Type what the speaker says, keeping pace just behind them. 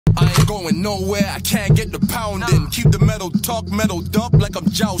I ain't going nowhere, I can't get the pounding. Keep the metal talk metaled up like I'm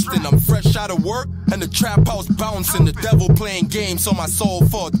jousting. I'm fresh out of work and the trap house bouncing. The devil playing games on my soul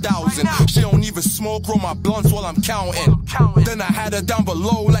for 1,000. She don't even smoke, roll my blunts while I'm counting. Then I had her down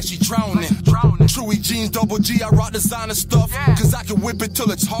below like she drowning. Chewy jeans, double G, I rock designer stuff. Cause I can whip it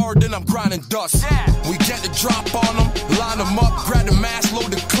till it's hard, then I'm grinding dust. We get the drop on them, line them up, grab the mask,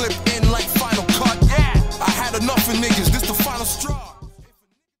 load the clip in like Final Cut. I had enough of niggas, this the final straw.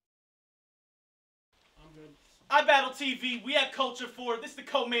 iBattleTV, we have culture for it. This is the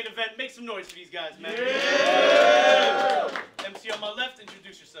co-main event. Make some noise for these guys, man. MC on my left,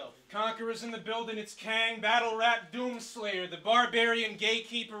 introduce yourself. Conquerors in the building, it's Kang, Battle Rap, Doomslayer, the Barbarian,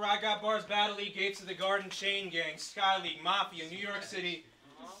 Gatekeeper, I Got Bars, Battle League, Gates of the Garden, Chain Gang, Sky League, Mafia, New York City,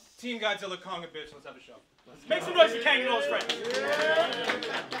 Team Godzilla, Konga Bitch. Let's have a show. Make some noise for Kang and all his friends.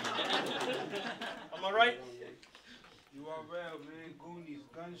 On my right. URL, man, Goonies,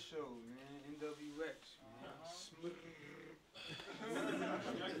 Gun Show, man, NWX, man.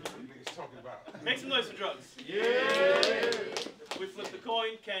 Niggas talking about. Make some noise for Drugz. Yeah! We flipped the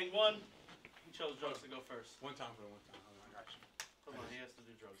coin, Kang won. He chose Drugz to go first. One time for the one time. I got you. Come on, he has to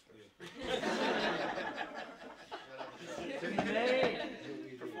do Drugz first.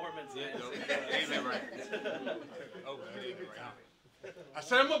 Performance. I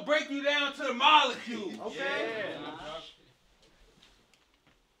said I'm gonna break you down to the molecule. Okay.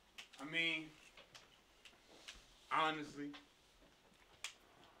 I mean, honestly,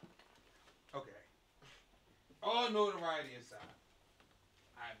 okay. All notoriety aside,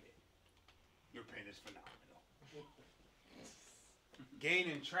 I admit, your pen is phenomenal.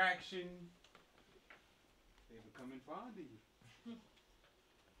 Gaining traction, they becoming fond of you.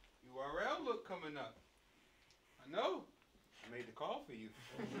 URL look coming up. I know. I made the call for you.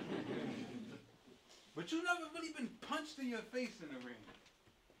 But you never really been punched in your face in the ring.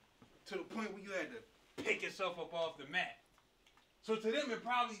 To the point where you had to pick yourself up off the mat. So to them it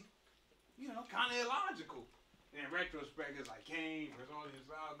probably, you know, kind of illogical. In retrospect, it's like Kang versus all these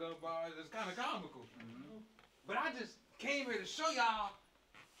loud gun bars. It's kind of comical. But I just came here to show y'all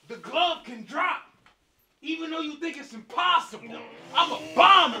the glove can drop. Even though you think it's impossible. I'm a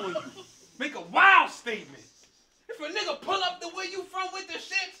bomb on you. Make a wild statement. If a nigga pull up the way you from with the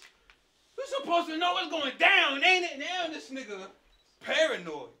shits, you supposed to know what's going down, ain't it? Now this nigga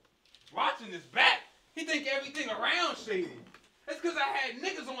paranoid. Watching his back. He think everything around shady. That's because I had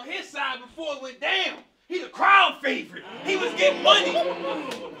niggas on his side before it went down. He the crowd favorite. He was getting money. Go,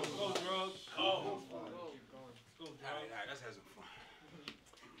 Drugz. Go. Let's have some fun.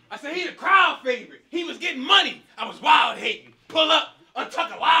 I said he the crowd favorite. He was getting money. I was wild hating. Pull up,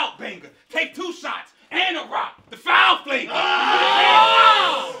 untuck a loud banger. Take 2 shots and a rock. The foul flavor.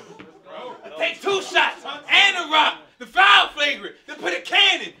 Take 2 shots and a rock. The foul flavor. Then put a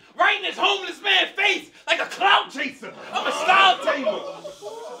cannon right in this homeless man's face like a clout chaser. I'm a style tamer.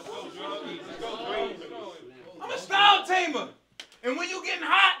 I'm a style tamer. And when you getting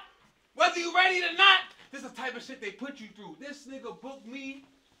hot, whether you ready or not, this is the type of shit they put you through. This nigga booked me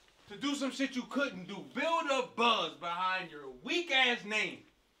to do some shit you couldn't do. Build a buzz behind your weak ass name.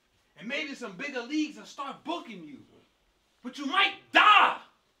 And maybe some bigger leagues will start booking you. But you might die.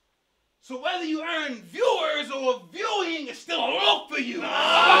 So whether you earn viewers or viewing, it's still a look for you.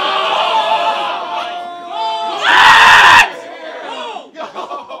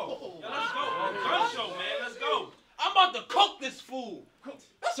 I'm about to cook this fool.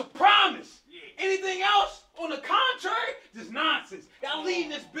 That's a promise. Anything else, on the contrary, just nonsense. Y'all leading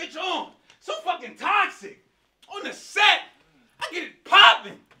this bitch on. So fucking toxic. On the set, I get it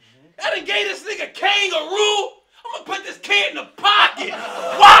popping. I done gave this nigga kangaroo. I'm gonna put this kid in the pocket.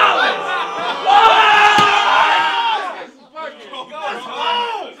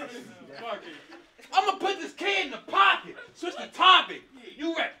 I'm gonna put this kid in the pocket. Switch the topic.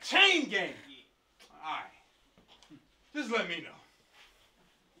 You rap chain gang. Alright. Just let me know.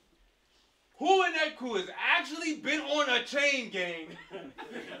 Who in that crew has actually been on a chain gang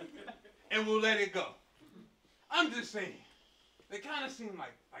and will let it go? I'm just saying. They kind of seem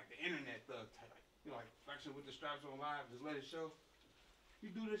like the internet thug type. You know, like flexing with the straps on live, just let it show. You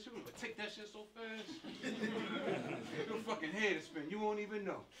do this shit, but take that shit so fast. Your fucking head is spin. You won't even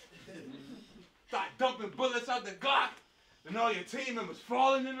know. Start dumping bullets out the Glock, and all your team members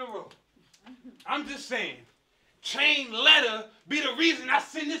falling in a row. I'm just saying. Chain letter be the reason I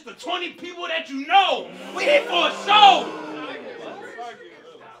send this to 20 people that you know. We here for a show.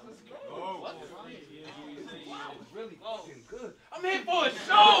 Really fucking good. I'm here for a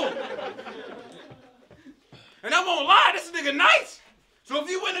show. And I won't lie, this nigga nice. So if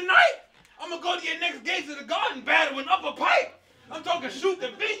you win tonight, I'm gonna go to your next Gates of the Garden battle and up a pipe. I'm talking shoot the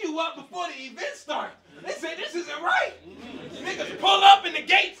venue up before the event starts. They say this isn't right. Niggas pull up and the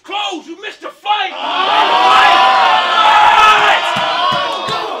gates close. You missed your flight.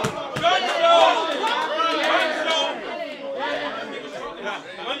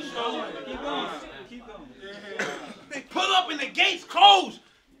 They pull up and the gates close.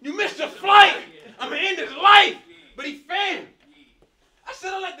 You missed your flight. I'm gonna end his life. But he failed. I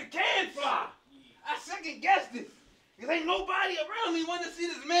said I let the can fly. I second guessed it. Because ain't nobody around me want to see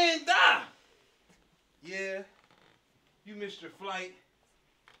this man die. Yeah, you missed your flight,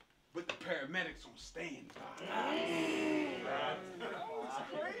 but the paramedics on standby.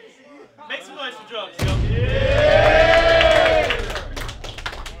 Make some noise for Drugz, yo. Yeah!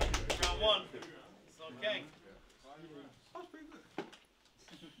 Round one. So, Kang. That was pretty good.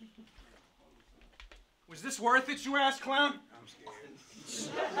 Was this worth it, you ass clown? I'm scared.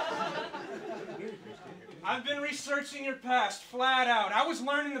 I've been researching your past, flat out. I was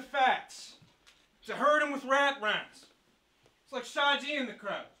learning the facts. To hurt him with rat rounds. It's like Shaji in the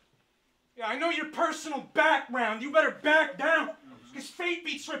crowd. Yeah, I know your personal background. You better back down. Because fate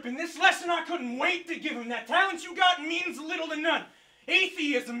be tripping. This lesson I couldn't wait to give him. That talent you got means little to none.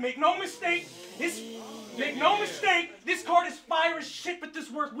 Atheism, make no mistake. Make no mistake, this card is fire as shit, but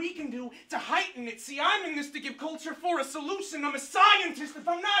there's work we can do to heighten it. See, I'm in this to give culture for a solution. I'm a scientist if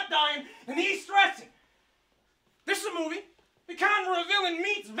I'm not dying, and he's stressing. This is a movie. The genre of villain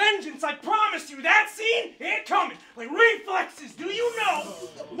meets vengeance, I promise you. That scene ain't coming. Like reflexes, do you know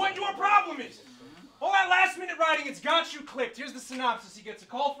what your problem is? All that last-minute writing, it's got you clipped. Here's the synopsis. He gets a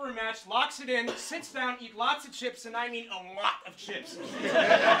call for a match, locks it in, sits down, eat lots of chips, and I mean a lot of chips.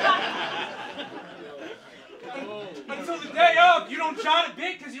 Until the day of, you don't jot a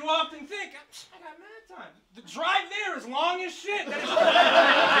bit because you often think, I got mad time. The drive there is long as shit. That is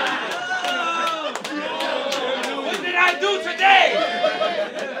What did I do today?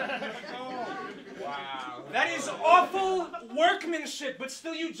 Wow. That is awful workmanship, but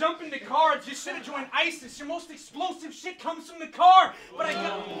still you jump into cars. You should have joined ISIS. Your most explosive shit comes from the car. But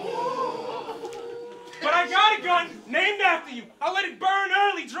I got a gun named after you. I'll let it burn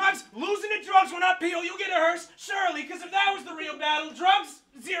early. Drugz, losing to Drugz when I peel, you get a hearse. Surely, because if that was the real battle, Drugz,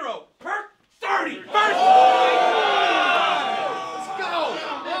 0. Perk, 30. First. Let's go.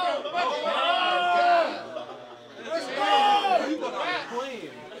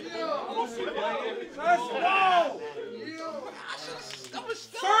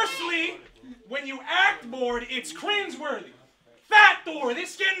 Firstly, when you act bored, it's cringeworthy. Fat Thor,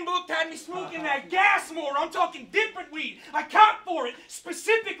 this getting booked had me smoking that gas more. I'm talking different weed. I cop for it,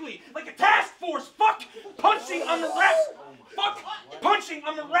 specifically, like a task force. Fuck punching, I'm a rap. Fuck punching,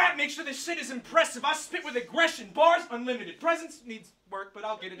 I'm a rap. Make sure this shit is impressive. I spit with aggression. Bars, unlimited. Presence needs work, but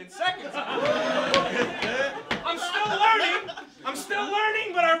I'll get it in seconds. I'm still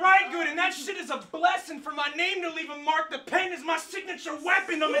learning, but I write good, and that shit is a blessing. For my name to leave a mark, the pen is my signature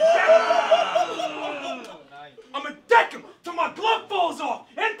weapon. I'm a deck him till my glove falls off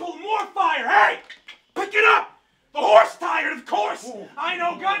and pull more fire. Hey, pick it up. The horse tired, of course. I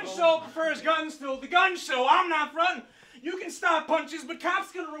know gun show prefers guns to the gun show. I'm not fronting. You can stop punches, but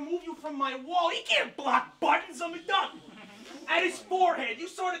cop's gonna remove you from my wall. He can't block buttons. I'm a duck. At his forehead, you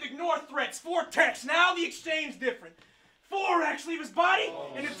sort of ignore threats. 4 texts. Now the exchange different. 4 actually of his body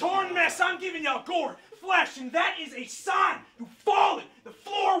in a torn mess. I'm giving y'all gore, flesh, and that is a sign. You've fallen. The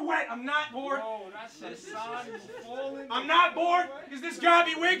floor wet. I'm not bored. Oh, that's a sign you've fallen. I'm not bored because this guy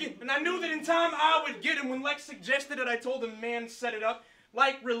be wicked, and I knew that in time I would get him. When Lex suggested it, I told him, man, set it up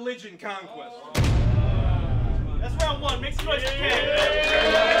like religion conquest. That's round 1. Make some noise for Kang.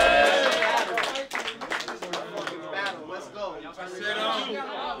 Let's go. I said,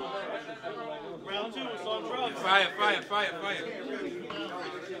 Round 2 is on Drugz. fire.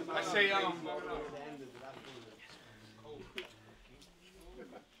 I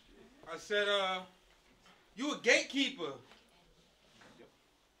say, you a gatekeeper.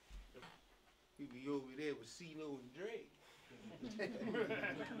 You be over there with CeeLo and Dre.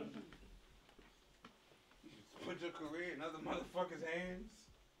 You just put your career in other motherfuckers' hands.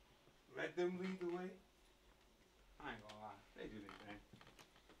 Let them lead the way. I ain't gonna lie, they do their thing.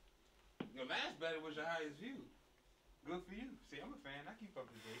 Your last battle was your highest view. Good for you. See, I'm a fan. I keep up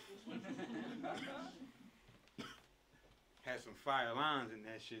to date. Had some fire lines in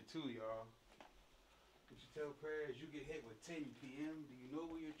that shit too, y'all. Did you tell prayers you get hit with 10 p.m.? Do you know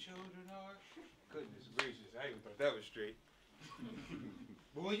where your children are? Goodness gracious, I even thought that was straight.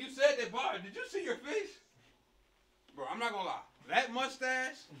 But when you said that bar, did you see your face? Bro, I'm not gonna lie. That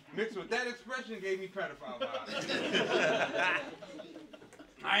mustache mixed with that expression gave me pedophile vibes.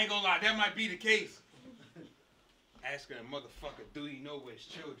 I ain't gonna lie, that might be the case. asking a motherfucker, do he know where his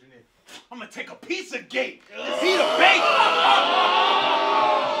children is? I'm gonna take a piece of gate. Is he the bait?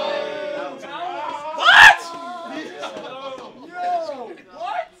 What?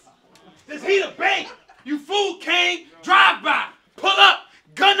 What? Is he the bait? You fool, Kang. Drive by. Pull up.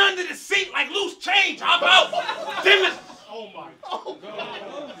 Gun under the seat like loose change. How about them? Oh my.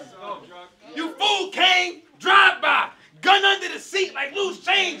 You fool, Kang. Drive by. Gun under the seat like loose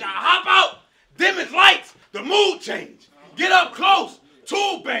change. I hop out. Them is lights. The mood change. Get up close.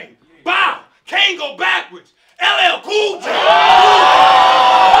 Tool bang. Bow. Kang go backwards. LL Cool J.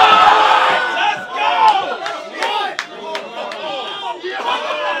 Let's go.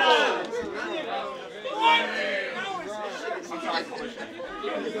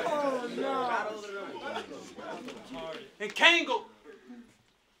 And Kang go.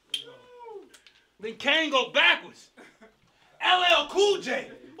 Then Kang go backwards. LL Cool J.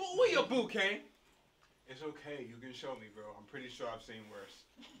 Where your boo, Kang? It's okay. You can show me, bro. I'm pretty sure I've seen worse.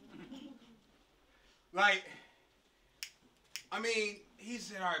 Like, I mean, he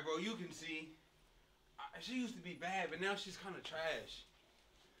said, all right, bro, you can see. She used to be bad, but now she's kind of trash.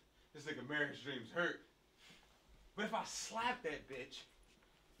 This nigga marriage dreams hurt. But if I slap that bitch,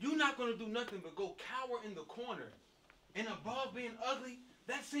 you're not going to do nothing but go cower in the corner. And above being ugly,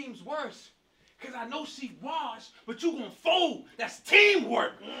 that seems worse. Because I know she washed, but you going to fold. That's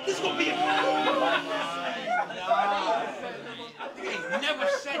teamwork. This going to be a... You ain't never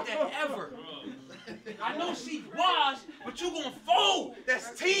said that ever. I know she washed, but you going to fold.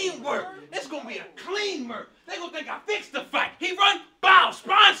 That's teamwork. It's going to be a clean murk. They going to think I fixed the fight. He run, bow,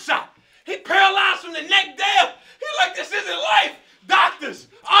 spine shot. He paralyzed from the neck down. He like, this isn't life. Doctors,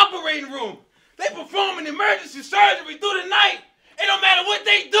 operating room. They performing emergency surgery through the night. It don't matter what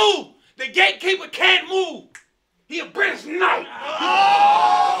they do. The gatekeeper can't move. He a British knight.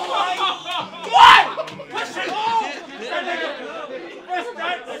 Oh! What? What's it?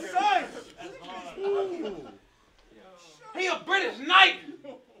 He a British knight.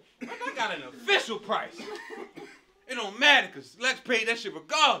 I got an official price. It don't matter because Lex paid that shit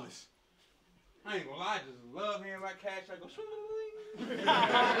regardless. I ain't gonna lie, I just love hearing my cash. I go,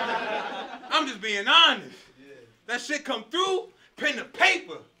 I'm just being honest. That shit come through, pen to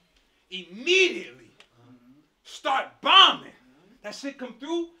paper. Immediately start bombing. That shit come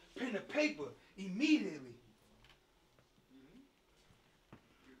through, pen to paper, immediately.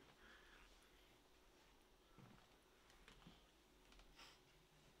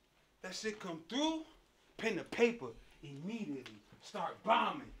 That shit come through, pen to paper, immediately. Start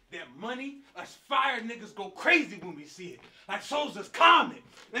bombing. That money, us fire niggas go crazy when we see it. Like Sosa's comment.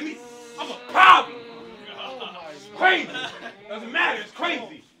 I'm a problem. It's crazy. Doesn't matter, it's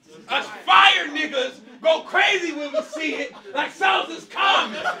crazy. Us fire niggas go crazy when we see it, like Salsa's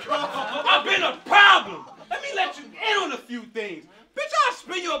comments. I've been a problem. Let me let you in on a few things. Bitch, I'll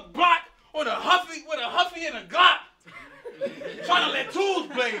spin you a block on a huffy with a huffy and a Glock. Trying to let tools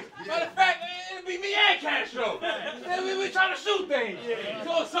blaze. Matter of fact, it'll be me and Castro. We trying to shoot things.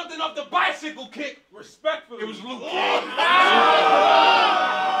 So it's something off the bicycle kick. Respectfully. It was Luke King.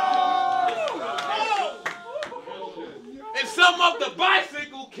 And something off the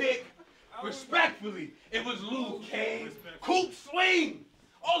bicycle kick, respectfully, it was Luke King. Coop swing.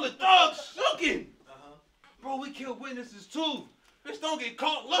 All the thugs shookin'. Bro, we killed witnesses too. Bitch, don't get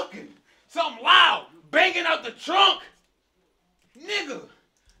caught looking. Something loud, banging out the trunk. Nigga,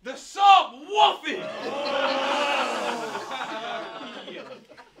 the sub woofing.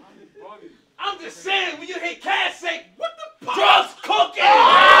 I'm just saying, when you hear Cass say, what the Drugz cooking?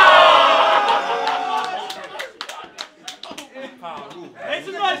 Make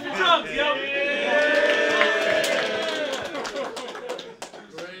some noise for Drugz, yo!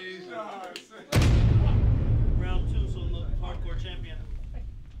 Round 2, so the hardcore champion.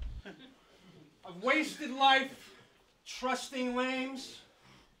 I've wasted life trusting lames,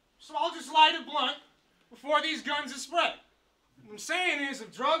 so I'll just light a blunt before these guns are spread. What I'm saying is,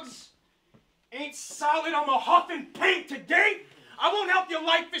 if Drugz ain't solid on the huff and paint today, I won't help you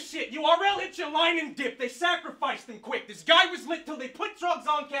light for shit. URL hit your line and dip. They sacrificed him quick. This guy was lit till they put Drugz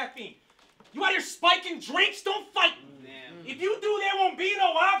on caffeine. You out here spiking drinks? Don't fight me. If you do, there won't be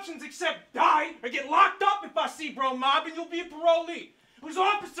no options except die or get locked up if I see bro mob, and you'll be a parolee. Whose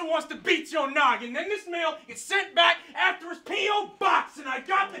officer wants to beat your noggin. Then this mail gets sent back after his P.O. box, and I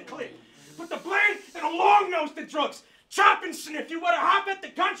got the clip. Put the blade and a long nose to Drugz. Chop and sniff. You wanna hop at the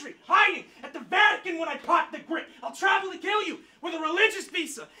country, hiding at the Vatican when I pop the grip. I'll travel to kill you with a religious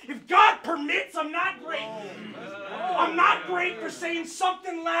visa. If God permits, I'm not great. I'm not great for saying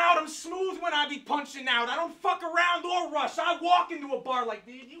something loud. I'm smooth when I be punching out. I don't fuck around or rush. I walk into a bar like,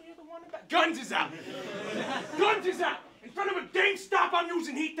 did you hear the one coming back. Guns is out. Guns is out. In front of a GameStop, I'm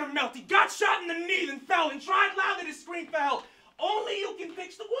using heat to melt. He got shot in the knee, then fell, and tried loudly to scream for help. Only you can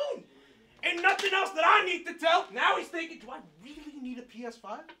fix the wound. Ain't nothing else that I need to tell. Now he's thinking, do I really need a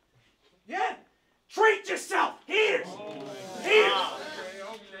PS5? Yeah. Treat yourself. Here's.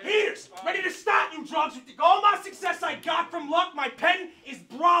 Here's. Ready to start, you drugs. With all my success I got from luck, my pen is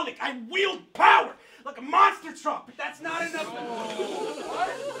brolic. I wield power like a monster truck, but that's not enough.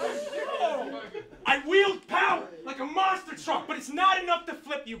 I wield power like a monster truck, but it's not enough to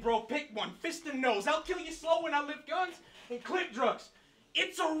flip you, bro. Pick one. Fist and nose. I'll kill you slow when I lift guns and clip drugs.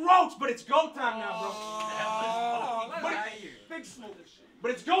 It's a roach, but it's go time now, bro.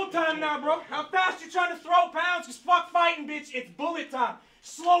 But it's go time now, bro. How fast you trying to throw pounds? Cause fuck fighting, bitch. It's bullet time.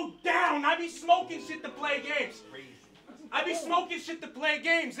 Slow down. I be smoking shit to play games.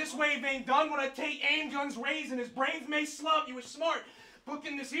 This wave ain't done when I take aim guns raising. His brains may slump. You were smart.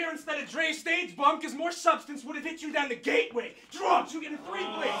 Booking this here instead of Dre's stage bump, cause more substance would have hit you down the gateway. Drugs, you getting 3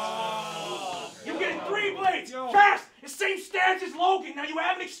 blades. You're getting 3 blades. Fast. The same stance as Logan. Now you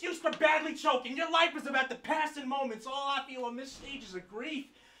have an excuse for badly choking. Your life is about the passing moments. All I feel on this stage is a grief.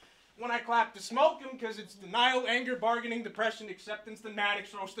 When I clap to smoke him, cause it's denial, anger, bargaining, depression, acceptance, the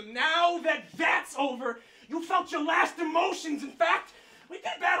Maddox roast him. Now that that's over, you felt your last emotions. In fact, we could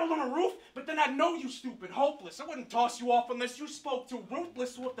have battled on a roof, but then I'd know you stupid, hopeless. I wouldn't toss you off unless you spoke too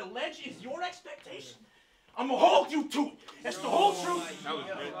ruthless. So if the ledge is your expectation, I'ma hold you to it. That's the whole truth. That was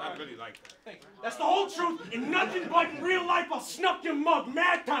good. I really like that. Thank you. That's the whole truth. In nothing but in real life, I'll snuff your mug.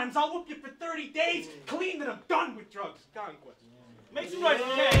 Mad times, I'll whoop you for 30 days. Clean that I'm done with drugs. Conquest. Make some noise for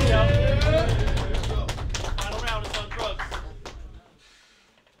Kang, yo. Final round is on drugs.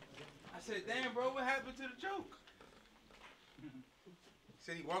 I said, damn, bro, what happened to the joke? He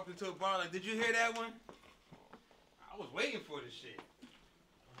said he walked into a bar like, did you hear that one? I was waiting for this shit.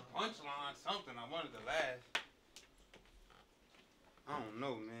 Punchline, something, I wanted to laugh. I don't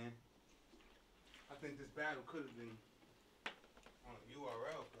know, man. I think this battle could have been on a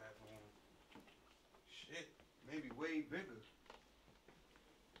URL platform. Shit, maybe way bigger.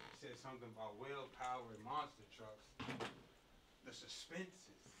 He said something about willpower and monster trucks. The suspense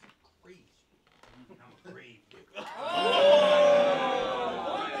is crazy. I'm a grave digger.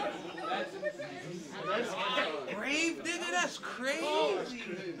 Grave digger? That's crazy.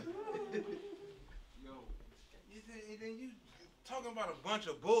 And then you talking about a bunch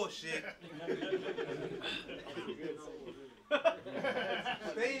of bullshit.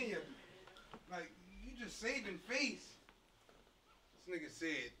 Stay in your, like, you just saving face. This nigga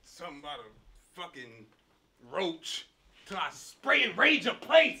said something about a fucking roach till I spray and rage a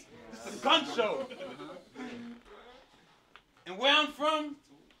place. It's a gun show. And where I'm from,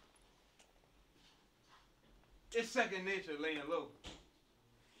 it's second nature laying low.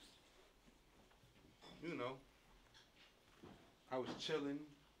 You know, I was chilling,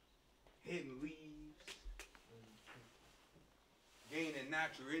 hitting leaves, gaining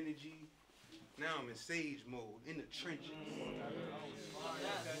natural energy. Now I'm in sage mode, in the trenches.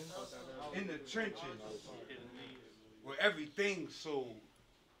 In the trenches, where everything's sold.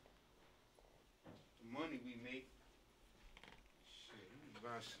 The money we make. Shit, you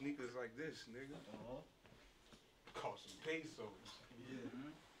buy sneakers like this, nigga. Cost some pesos.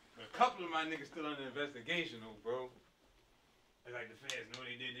 But a couple of my niggas still under investigation, though, bro. It's like the feds know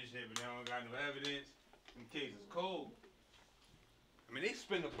they did this shit, but they don't got no evidence. Them cases cold. I mean, they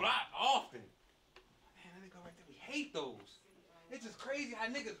spin the block often. Man, that nigga right there, we hate those. It's just crazy how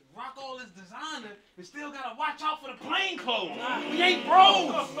niggas rock all this designer and still gotta watch out for the plain clothes. We ain't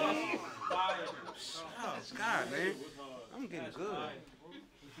bros. Oh, God, man. I'm getting good.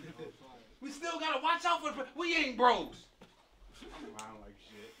 We still gotta watch out for the. We ain't bros. I'm lying like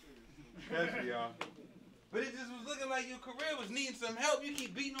shit. That's y'all. But it just was looking like your career was needing some help. You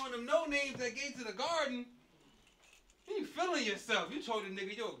keep beating on them no names that Gate to the Garden. You feeling yourself. You told the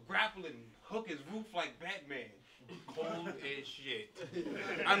nigga you'll grapple and hook his roof like Batman. Cold as shit.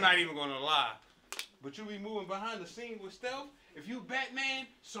 I'm not even gonna lie. But you be moving behind the scene with stealth. If you Batman,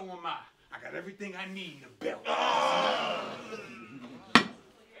 so am I. I got everything I need in the belt.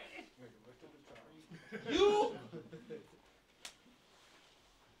 You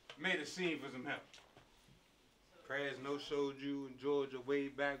made a scene for some help. Prayers no showed you in Georgia way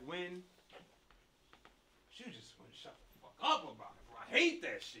back when. You just wouldn't shut the fuck up about it, bro. I hate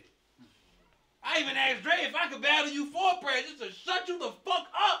that shit. I even asked Dre if I could battle you for prayer just to shut you the fuck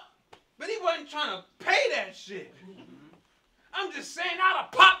up. But he wasn't trying to pay that shit. I'm just saying I'd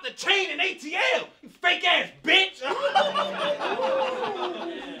have popped the chain in ATL, you fake ass bitch.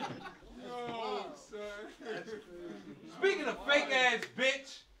 Speaking of fake ass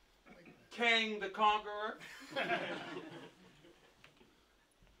bitch, Conqueror.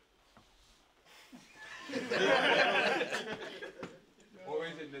 Or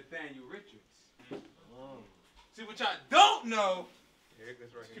is it Nathaniel Richards? See, what y'all don't know. Here,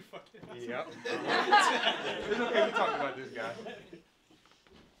 this right here. Yep. It's okay, we talking about this guy.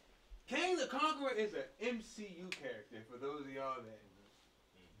 Kang the Conqueror is an MCU character, for those of y'all that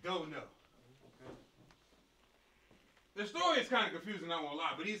don't know. The story is kind of confusing, I won't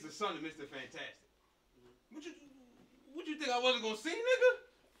lie, but he's the son of Mr. Fantastic. What you think I wasn't gonna see, nigga?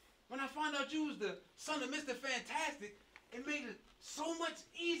 When I found out you was the son of Mr. Fantastic, it made it so much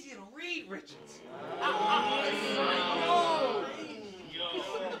easier to read Richards.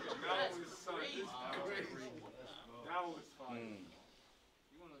 That was fun.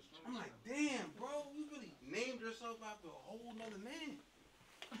 I'm like, damn, bro, you really named yourself after a whole nother man.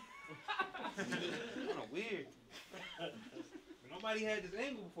 Kind of weird. Nobody had this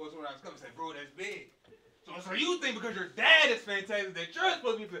angle before, so when I was coming, I said, bro, that's big. So you think because your dad is fantastic that you're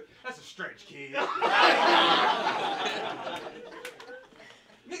supposed to be, that's a stretch, kid.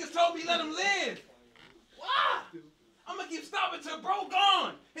 Niggas told me let him live. Why? I'm gonna keep stopping till bro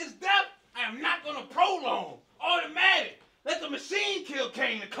gone. His death, I am not gonna prolong. Automatic. Let the machine kill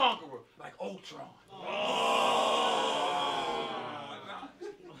Kang the Conqueror, like Ultron.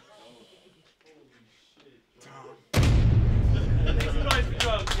 Make some noise for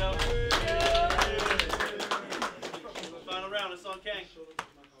Drugz, yo. Final round, it's on Kang.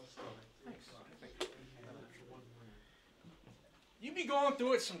 You be going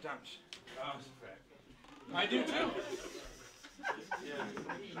through it sometimes. That's a fact. I do too.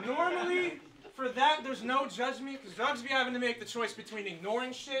 Normally, for that, there's no judgment, because Drugz be having to make the choice between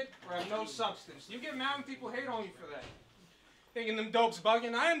ignoring shit or have no substance. You get mad when people hate on you for that. Thinking them dopes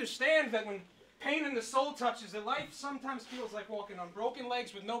bugging. I understand that when pain in the soul touches it, life sometimes feels like walking on broken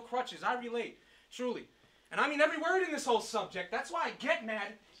legs with no crutches. I relate, truly. And I mean every word in this whole subject. That's why I get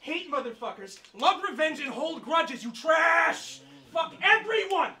mad, hate motherfuckers, love revenge, and hold grudges, you trash! Fuck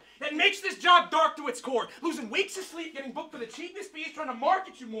everyone that makes this job dark to its core. Losing weeks of sleep, getting booked for the cheapest fees, trying to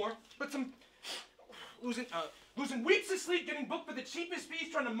market you more, but some... Losing weeks of sleep, getting booked for the cheapest fees,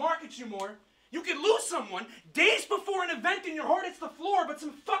 trying to market you more. You could lose someone days before an event and your heart hits the floor, but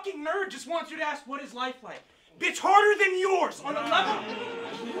some fucking nerd just wants you to ask, what is life like? Bitch, harder than yours. On a level,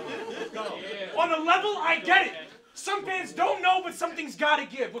 on a level, I get it. Some fans don't know, but something's gotta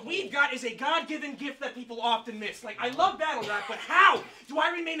give. What we've got is a God-given gift that people often miss. Like, I love battle rap, but how do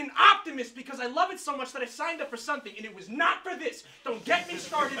I remain an optimist? Because I love it so much that I signed up for something, and it was not for this. Don't get me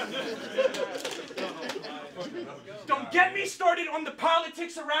started. Don't get me started on the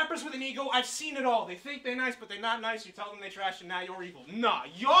politics of rappers with an ego. I've seen it all. They think they're nice, but they're not nice. You tell them they trash, and now you're evil. Nah,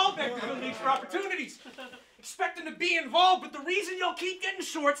 y'all beg to leagues for opportunities. Expecting to be involved, but the reason y'all keep getting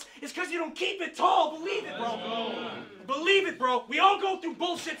shorts is because you don't keep it tall. Believe it, bro. Believe it, bro. We all go through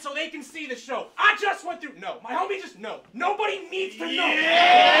bullshit so they can see the show. I just went through... No. My homie just... No. Nobody needs to know. Yeah!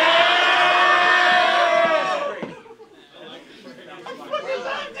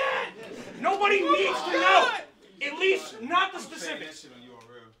 Nobody needs to know. At least not the specifics.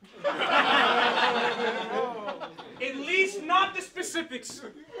 At least not the specifics.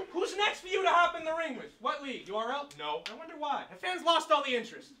 Who's next for you to hop in the ring with? What league? URL? No. I wonder why. The fans lost all the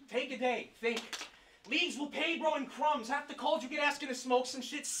interest. Take a day. Think. Leagues will pay bro in crumbs. Half the calls you get asking to smoke some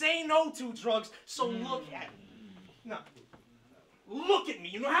shit. Say no to Drugz. So look at me. No. Look at me.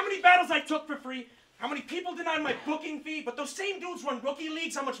 You know how many battles I took for free? How many people denied my booking fee? But those same dudes run rookie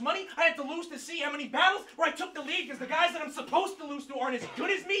leagues. How much money I had to lose to see how many battles where I took the league because the guys that I'm supposed to lose to aren't as good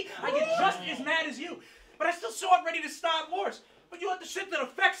as me. I get just as mad as you. But I still show up ready to start wars. But you let the shit that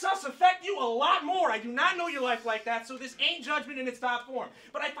affects us affect you a lot more. I do not know your life like that, so this ain't judgment in its top form.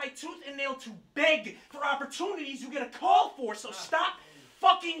 But I fight tooth and nail to beg for opportunities you get a call for, so stop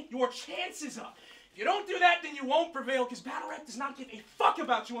fucking your chances up. If you don't do that, then you won't prevail, because battle rap does not give a fuck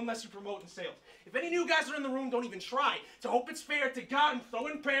about you unless you're promoting sales. If any new guys are in the room, don't even try to hope it's fair to God and throw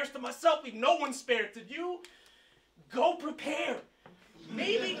in prayers to myself, leave no one spared. To you, go prepare.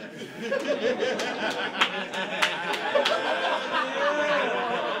 Maybe.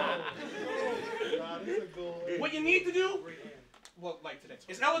 What you need to do, well, like today,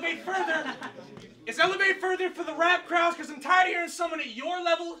 is elevate further. For the rap crowds, because I'm tired of hearing someone at your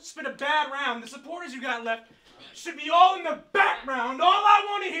level spit a bad round. The supporters you got left should be all in the background. All I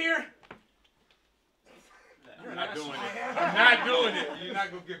want to hear. I'm not doing it. I'm not doing it. You're not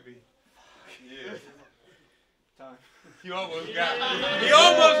going to get me. Yeah. Time. You almost got me. You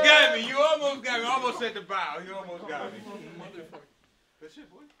almost got me. You almost got me. Almost said the bow. You almost got me. Good shit,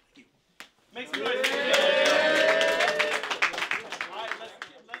 boy. Make some noise.